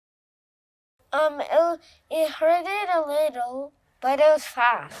It hurted a little, but it was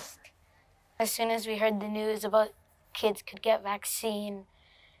fast. As soon as we heard the news about kids could get vaccine,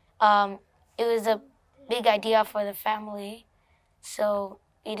 it was a big idea for the family, so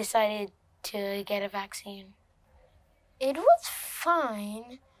we decided to get a vaccine. It was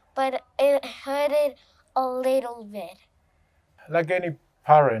fine, but it hurted a little bit. Like any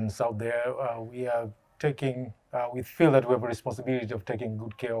parents out there, we feel that we have a responsibility of taking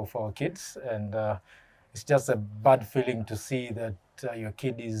good care of our kids, and it's just a bad feeling to see that your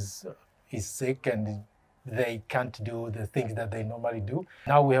kid is sick and they can't do the things that they normally do.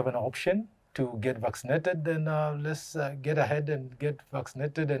 Now we have an option to get vaccinated, then let's get ahead and get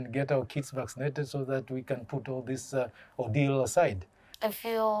vaccinated and get our kids vaccinated so that we can put all this ordeal aside. I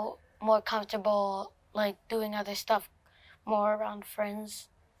feel more comfortable like doing other stuff more around friends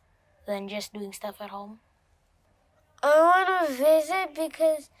than just doing stuff at home. I want to visit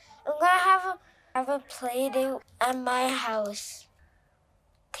because I'm going to have a play date at my house.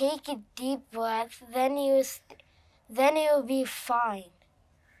 Take a deep breath, then you'll be fine.